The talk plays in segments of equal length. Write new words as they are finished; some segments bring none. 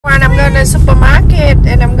in the supermarket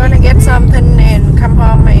and I'm gonna get something and come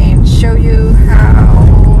home and show you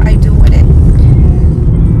how I do with it.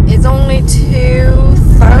 It's only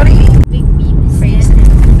 2:30.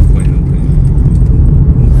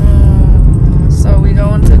 So we're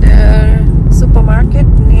going to the supermarket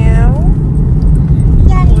now.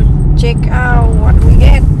 We'll check out what we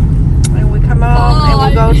get. And we come home and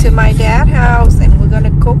we go to my dad's house and we're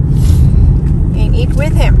gonna cook and eat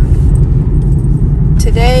with him.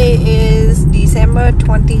 Today is December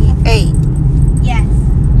 28th. Yes.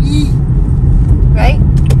 Right?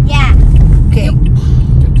 Yeah. Okay.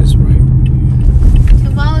 Get this right.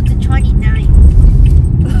 Tomorrow's the 29th.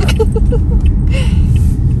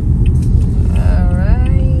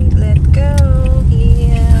 Alright, let's go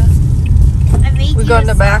here. We're going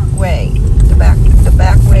the back way. The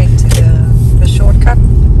back way to the shortcut to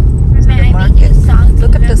the market.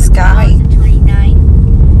 Look at the sky.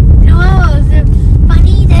 No, it's a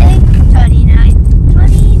funny day. 29.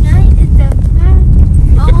 29 is the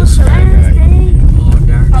Look at the sky, guy. Oh,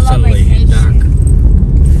 dark. Suddenly hit dark.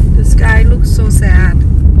 The sky looks so sad.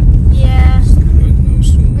 Yeah. No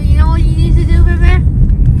storm. But you know what you need to do, remember?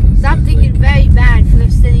 Stop thinking very bad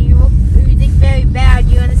first. Then you think very bad,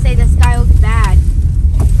 you're going to say the sky looks bad.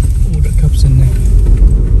 Oh, the cup's in there.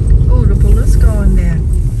 Oh, the police going there.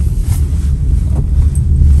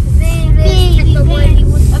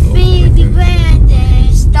 A baby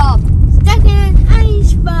Brandon. Stop. Stuck in an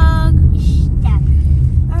iceberg. Stop.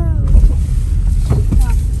 Oh.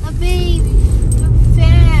 Stop. A baby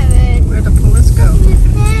ferret. Where the police go?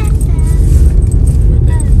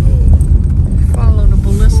 Follow the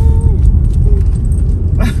police.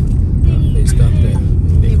 They stopped there.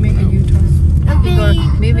 He make a U-turn.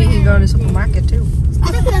 Maybe he go to the supermarket too.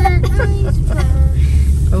 Stuck in an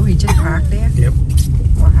iceberg. Oh, he just parked there? Yep.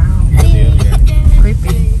 Wow. Yeah.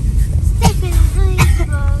 Creepy. Stuck in an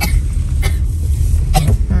iceberg.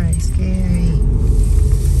 Alright, scary.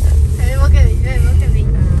 Hey, look at me. Hey, look at me.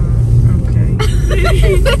 Okay.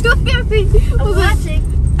 Look at me. I'm watching.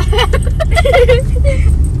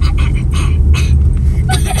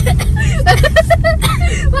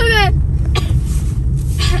 Look at.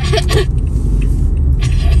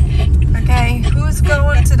 Okay, who's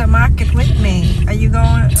going to the market with me? Are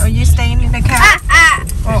you staying in the car?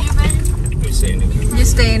 Oh, We say anything. you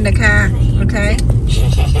stay in the car, okay?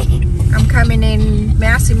 I'm coming in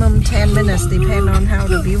maximum 10 minutes, depending on how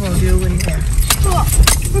the people do in there.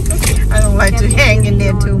 I don't like to hang in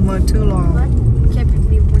there too long.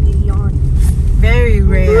 Typically when you yawn. Very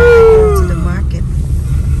rare I go to the market.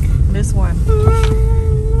 This one. I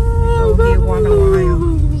go here once a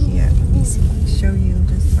while. Here, let me see. Show you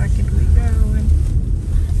this market we go in.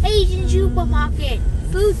 Asian supermarket.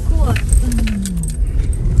 Food court.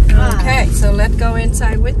 Okay, so let's go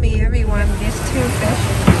inside with me, everyone. There's 2 fish.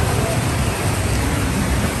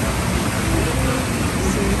 There's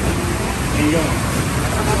 2.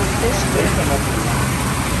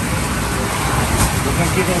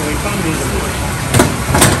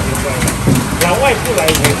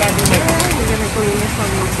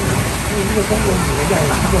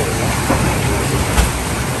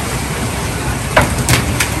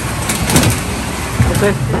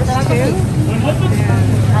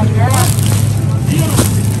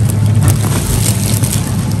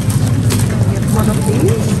 Get one of these.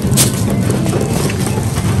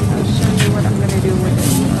 I'll show you what I'm going to do with it.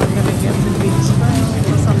 I'm going to get the big spoon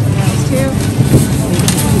or something else too.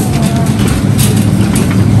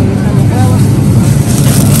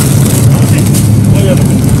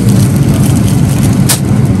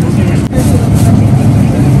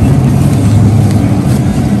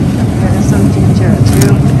 There's some ginger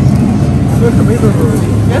too.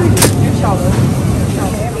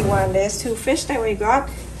 Everyone, there's 2 fish that we got.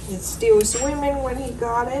 It's still swimming when he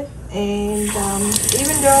got it, and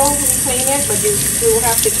even though we clean it, but you still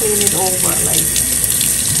have to clean it over. Like,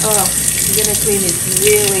 oh, you're gonna clean it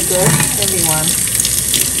really good, everyone.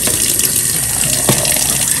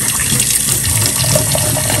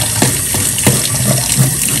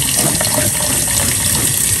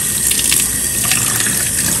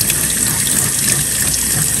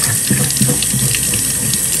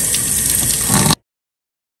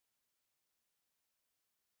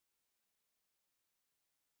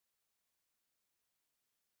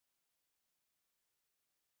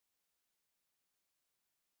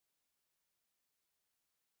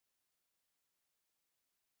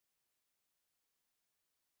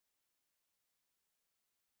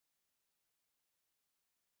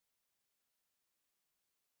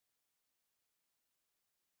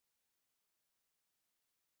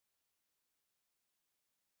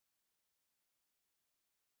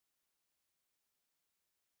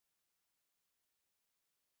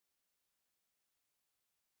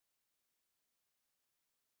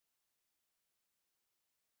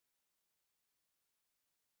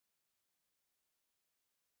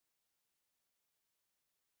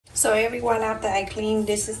 So everyone, after I clean,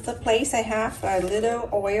 this is the place. I have a little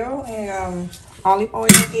oil and olive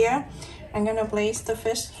oil here. I'm gonna place the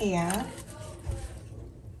fish here.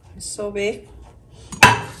 It's so big.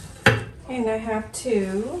 And I have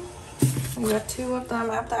two. I got two of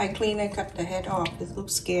them. After I clean, I cut the head off. This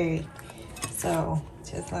looks scary. So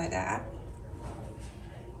just like that.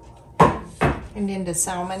 And then the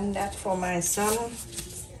salmon, that's for my son.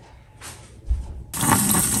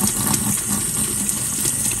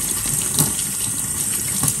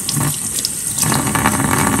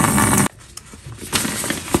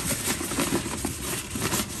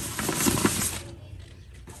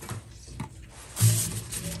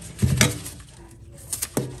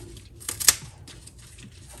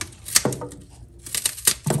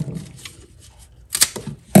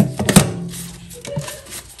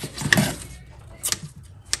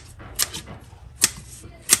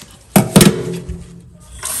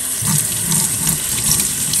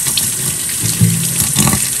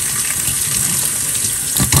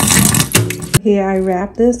 Here I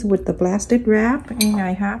wrap this with the plastic wrap, and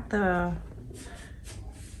I have the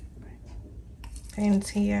things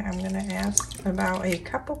here. I'm gonna ask about a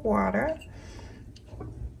cup of water.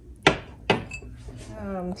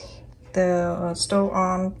 The stove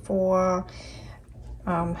on for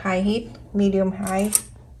high heat, medium high,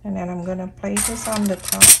 and then I'm gonna place this on the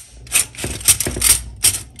top.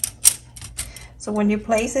 So when you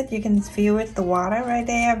place it, you can feel it, the water right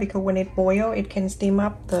there, because when it boils, it can steam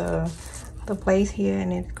up the place here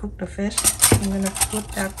and it cook the fish. I'm gonna put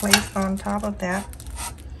that place on top of that,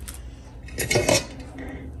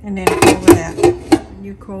 and then cover that. When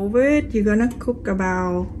you cover it, you're gonna cook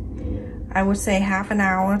about, I would say, half an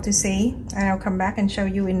hour to see, and I'll come back and show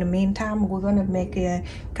you. In the meantime, we're gonna make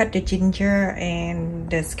cut the ginger and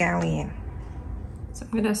the scallion. So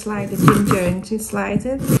I'm gonna slide the ginger into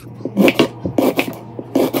slices.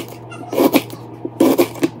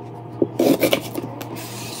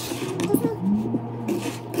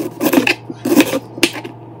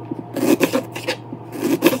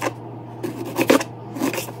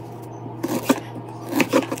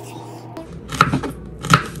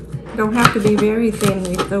 Don't have to be very thin,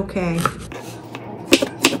 it's okay.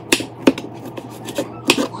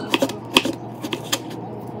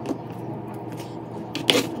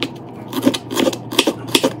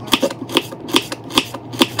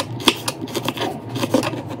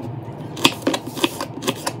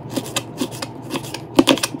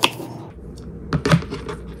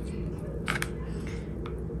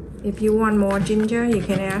 If you want more ginger, you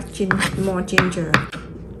can add more ginger.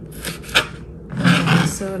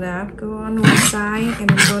 So that go on one side,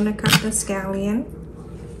 and I'm gonna cut the scallion.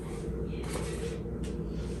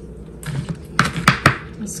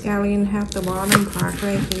 The scallion have the bottom part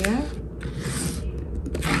right here,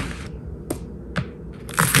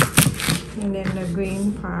 and then the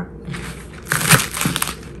green part.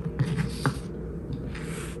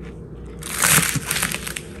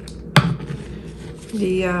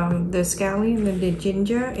 The scallion and the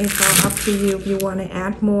ginger, it's all up to you. If you want to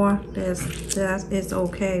add more, that is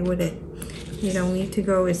okay with it. You don't need to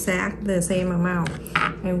go exact the same amount.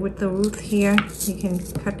 And with the root here, you can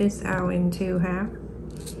cut this out into half,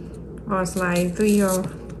 or slide 3, or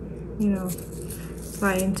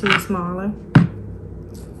slide into smaller.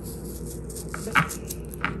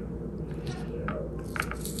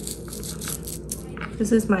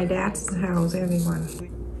 This is my dad's house, everyone.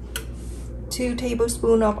 2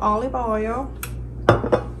 tablespoons of olive oil.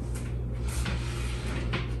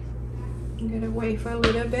 I'm gonna wait for a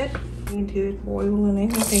little bit until it boils and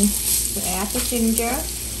everything. To add the ginger.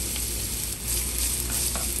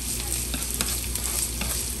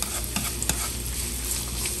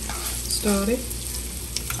 Stir it.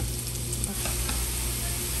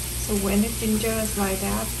 So when the ginger is like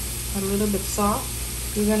that, a little bit soft,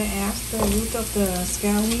 you're gonna add the root of the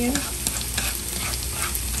scallion.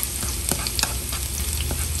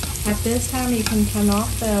 At this time, you can turn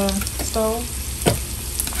off the stove,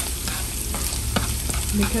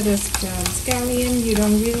 because the scallion, you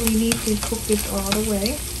don't really need to cook it all the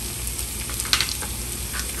way.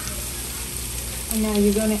 And now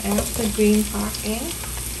you're going to add the green part in.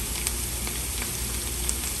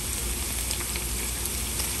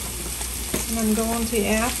 And I'm going to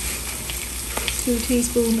add 2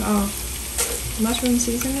 teaspoons of mushroom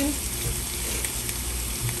seasoning.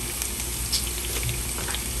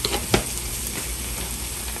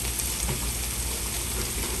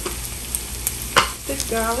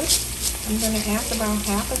 Garlic. I'm going to add about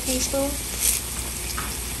half a teaspoon.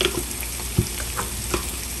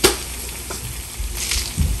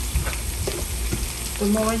 The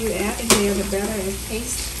more you add in here, the better it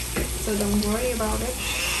tastes. So don't worry about it.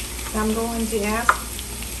 I'm going to add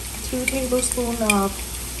 2 tablespoons of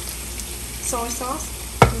soy sauce,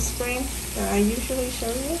 this brand that I usually show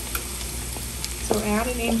you. So add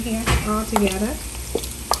it in here all together.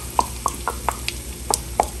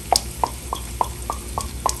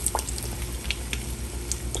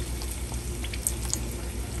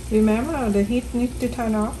 Remember, the heat needs to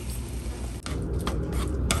turn off.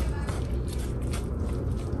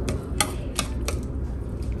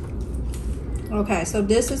 Okay, so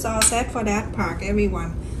this is all set for that part,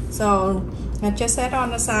 everyone. So I just set on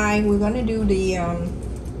the side. We're gonna do the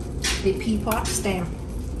pea pot stem.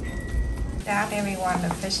 That, everyone, the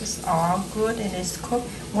fish is all good and it's cooked.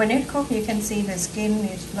 When it cooked, you can see the skin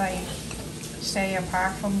is like stay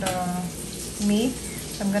apart from the meat.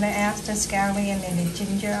 So I'm gonna add the scallion and the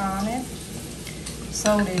ginger on it.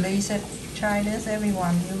 So delicious. Try this,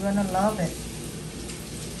 everyone. You're gonna love it.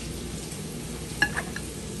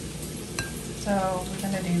 So we're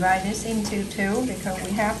gonna divide this into 2 because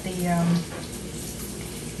we have the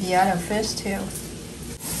other fish too.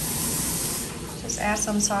 Just add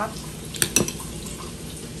some salt.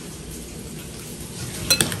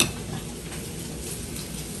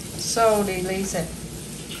 So delicious.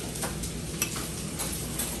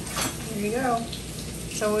 Here you go.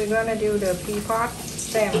 So we're gonna do the pea pot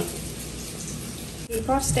stem. Pea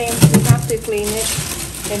pot stem, you have to clean it.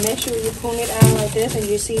 And make sure you pull it out like this, and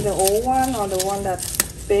you see the old one or the one that's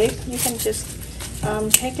big, you can just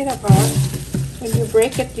take it apart. When you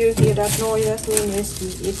break it, you hear that noise. That means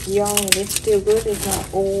it's young and it's still good. It's not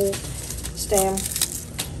old stem.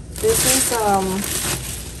 This is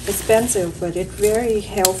expensive, but it's very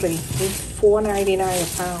healthy. It's $4.99 a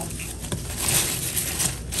pound.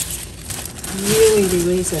 Really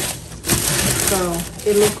delicious. So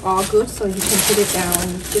it look all good, so you can put it down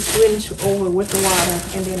and just rinse over with the water,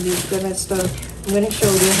 and then you're gonna stir. I'm gonna show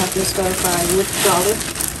you how to stir fry with garlic.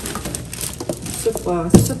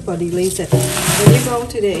 Super delicious. When you go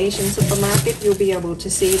to the Asian supermarket, you'll be able to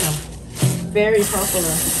see them. Very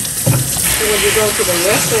popular. So when you go to the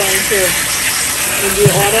restaurant too, when you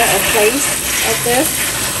order a plate of this,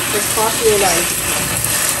 it costs you like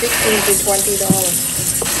 $15 to $20.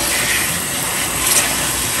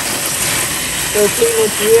 The clean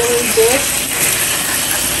is really good.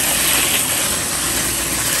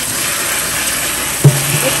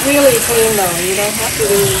 It's really clean though. You don't have to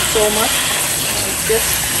do so much. Just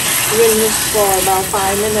rinse for about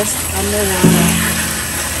 5 minutes under water.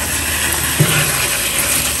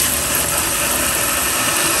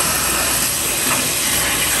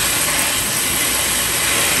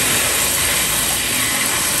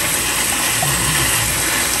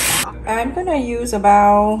 I'm gonna use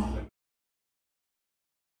about.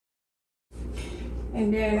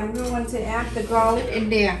 And then I'm going to add the garlic in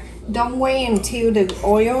there. Don't wait until the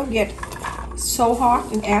oil gets so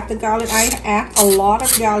hot and add the garlic. I add a lot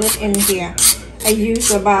of garlic in here. I use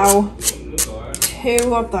about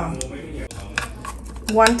 2 of them.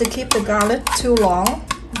 Want to keep the garlic too long,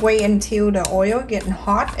 wait until the oil gets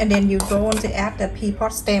hot, and then you go on to add the pea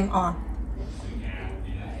pot stem on.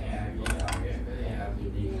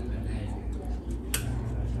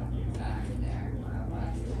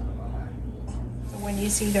 When you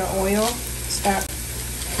see the oil start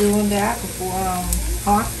doing that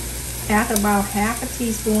hot, add about half a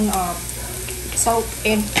teaspoon of salt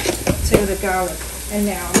into the garlic. And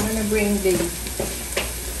now I'm going to bring the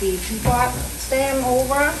pea pot stem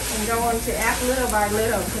over and go on to add little by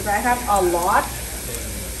little because I have a lot.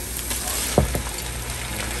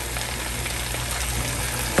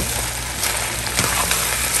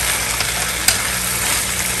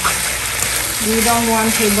 You don't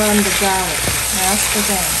want to burn the garlic. That's the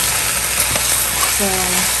thing. So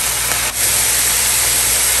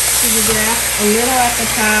you grab a little at a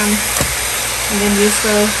time, and then you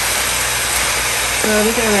stir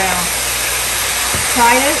it around.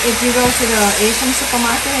 Try it if you go to the Asian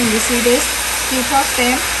supermarket and you see this pea pot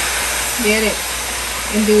stem, get it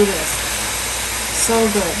and do this. So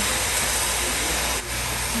good.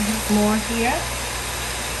 More here.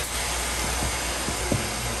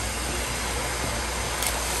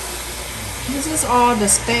 This is all the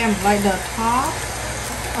stem, like the top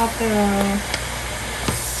of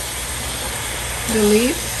the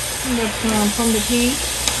leaf from the pea.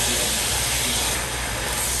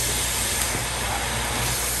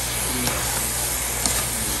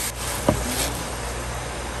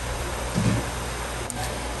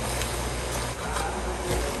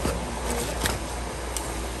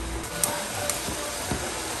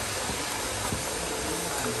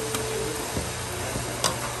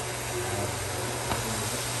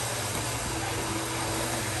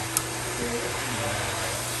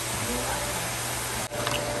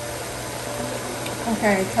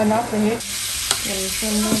 Okay, turn off the heat. And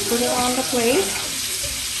then put it on the plate.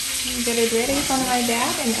 Get it ready for my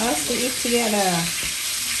dad and us to eat together.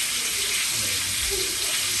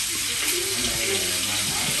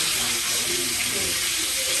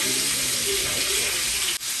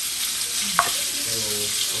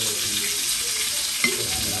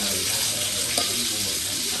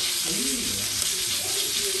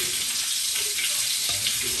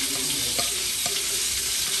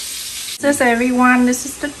 This is everyone. This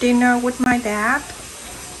is the dinner with my dad.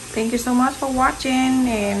 Thank you so much for watching,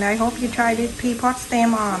 and I hope you try this pea pot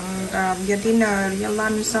stem on your dinner, your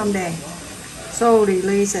lunch someday. So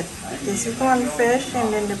delicious. This is one fish,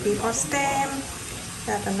 and then the pea pot stem.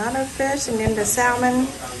 Got another fish, and then the salmon.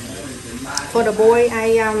 For the boy,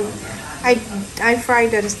 I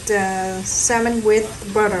fried the salmon with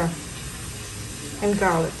butter and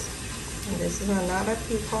garlic. And this is another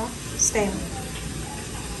pea pot stem.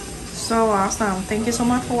 So awesome. Thank you so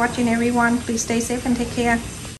much for watching, everyone. Please stay safe and take care.